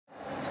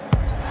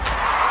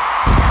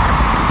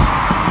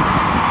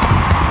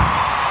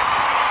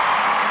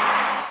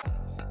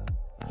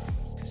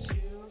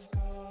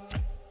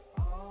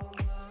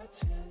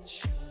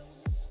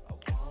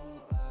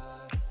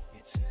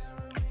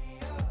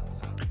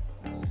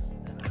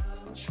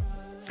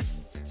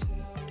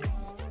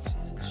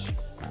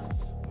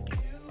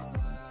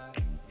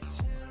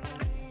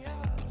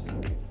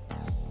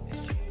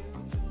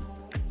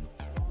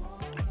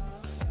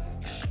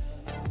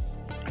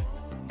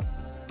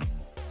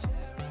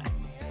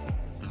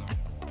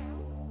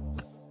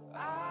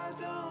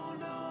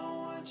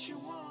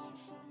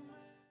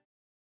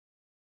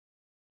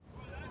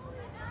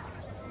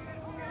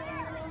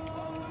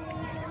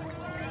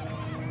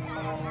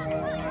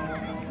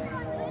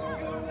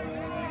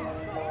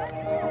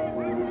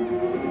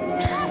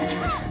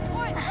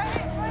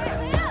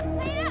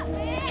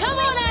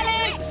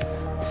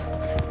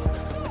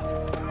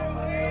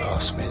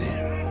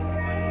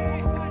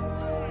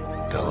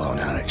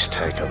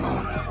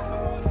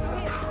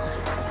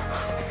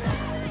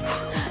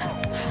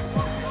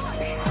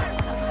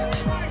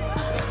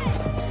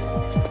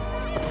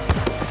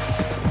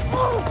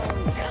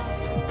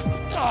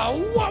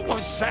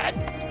was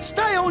that?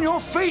 Stay on your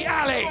feet,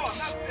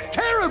 Alex!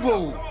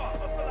 Terrible!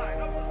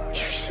 You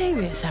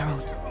serious,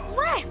 Harold?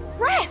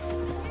 Ref!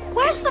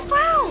 Where's the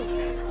foul?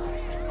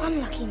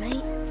 Unlucky,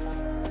 mate.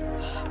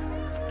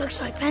 Looks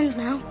like pens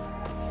now.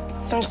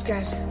 Thanks,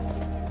 guys.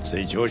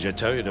 See, George, I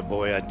told you the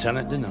boy had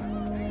talent, didn't I?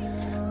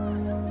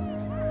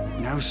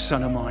 No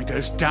son of mine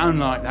goes down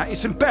like that.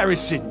 It's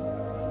embarrassing.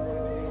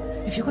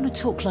 If you're going to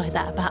talk like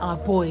that about our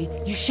boy,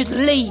 you should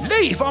leave.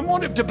 Leave? I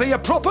want him to be a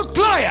proper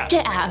player. Just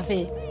get out of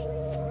here.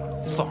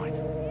 Fine.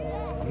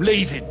 I'm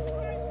leaving.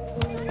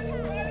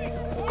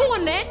 Go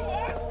on then.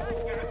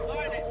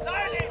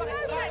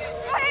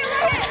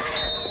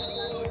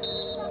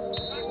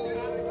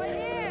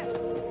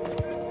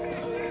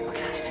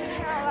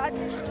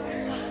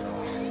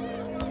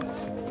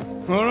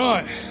 All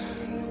right.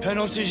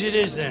 Penalties it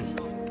is, then.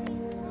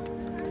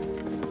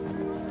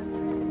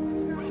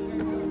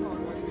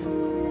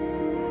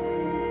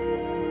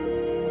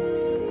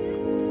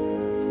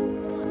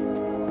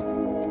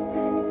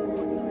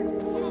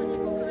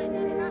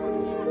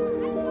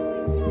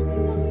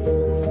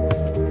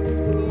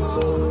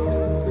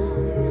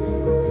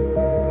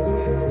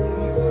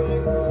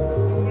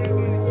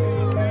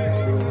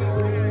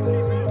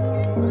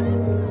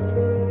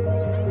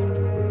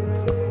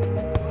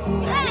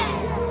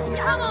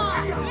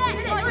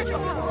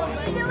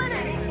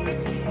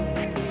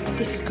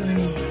 This is going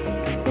in.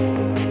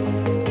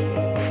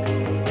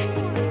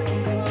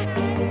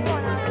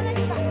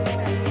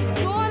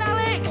 Go on,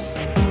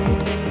 Alex.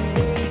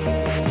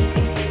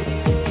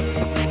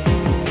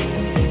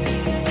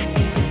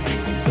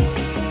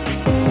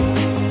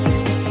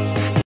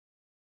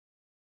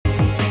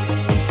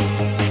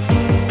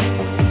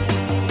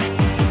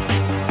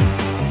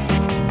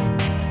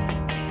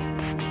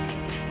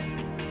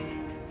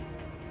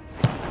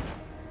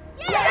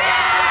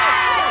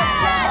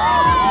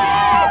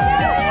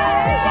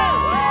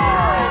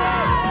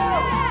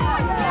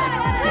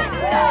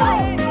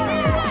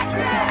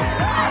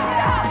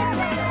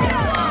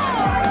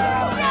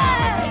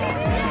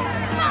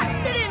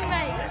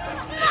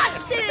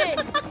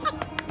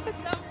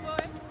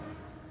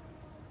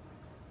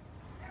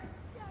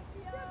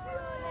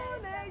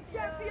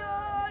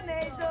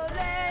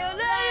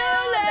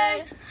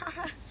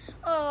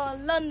 Oh,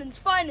 London's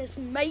finest,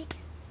 mate.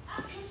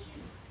 How could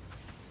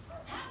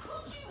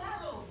you,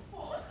 Harold?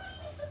 What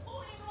could you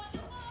support him like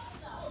your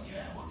father?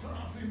 Yeah, what can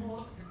I be more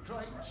like a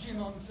great gin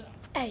on tap?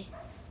 Hey,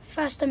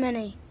 first of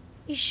many.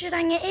 You should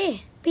hang it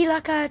here. Be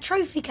like a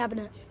trophy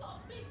cabinet.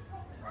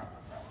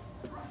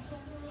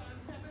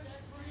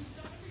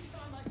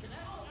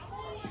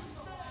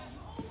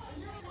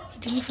 He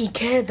didn't even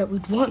care that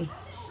we'd won.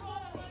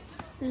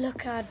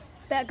 Look, I'd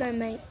better go,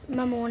 mate.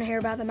 Mum will want to hear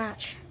about the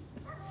match.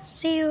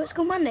 See you at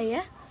school Monday,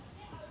 yeah?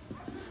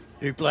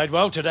 You played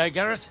well today,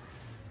 Gareth.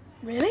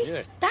 Really?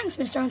 Yeah. Thanks,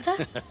 Mr.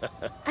 Hunter.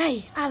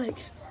 Hey,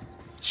 Alex.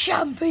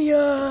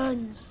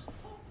 Champions!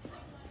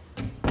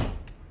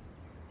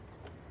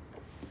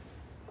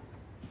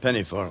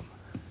 Penny for him.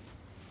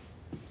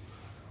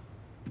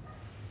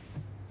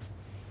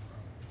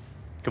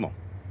 Come on.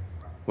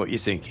 What you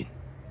thinking?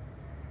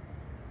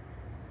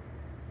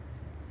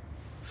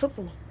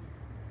 Football.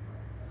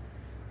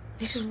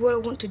 This is what I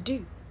want to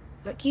do.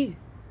 Like you.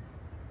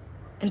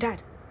 And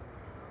Dad.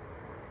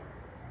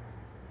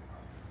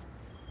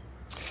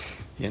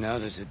 You know,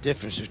 there's a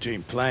difference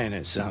between playing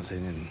at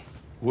something and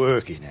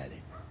working at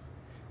it.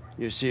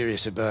 You're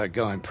serious about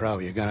going pro,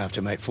 you're going to have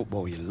to make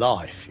football your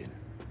life, you know.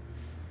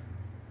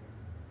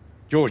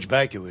 George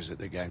Baker was at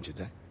the game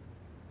today.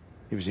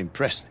 He was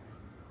impressive.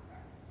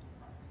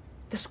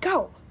 The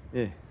scout?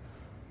 Yeah.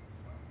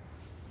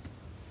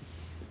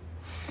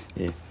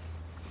 Yeah.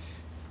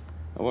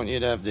 I want you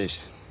to have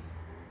this.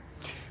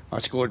 I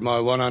scored my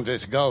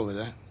 100th goal with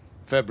that.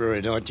 February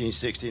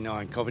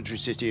 1969, Coventry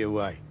City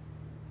away.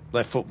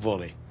 Left foot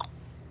volley.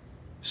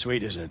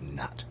 Sweet as a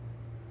nut.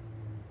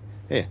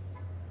 Here,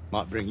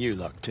 might bring you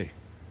luck too.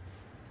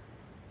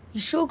 You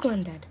sure,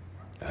 Grandad?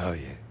 Oh,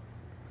 yeah.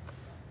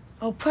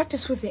 I'll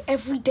practice with it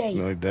every day.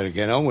 Well, you better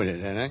get on with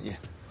it then, ain't you?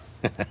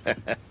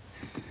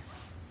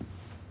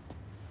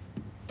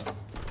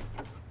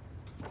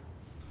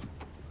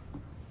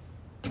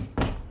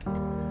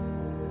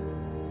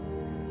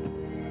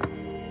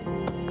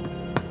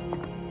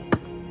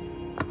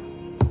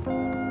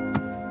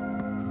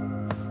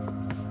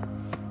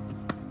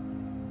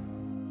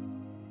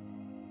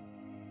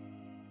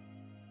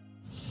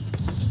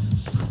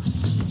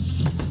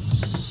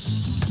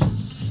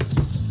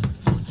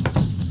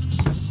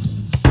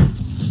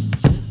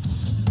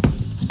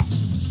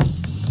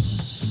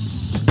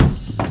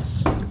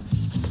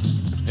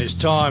 It's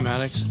time,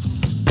 Alex.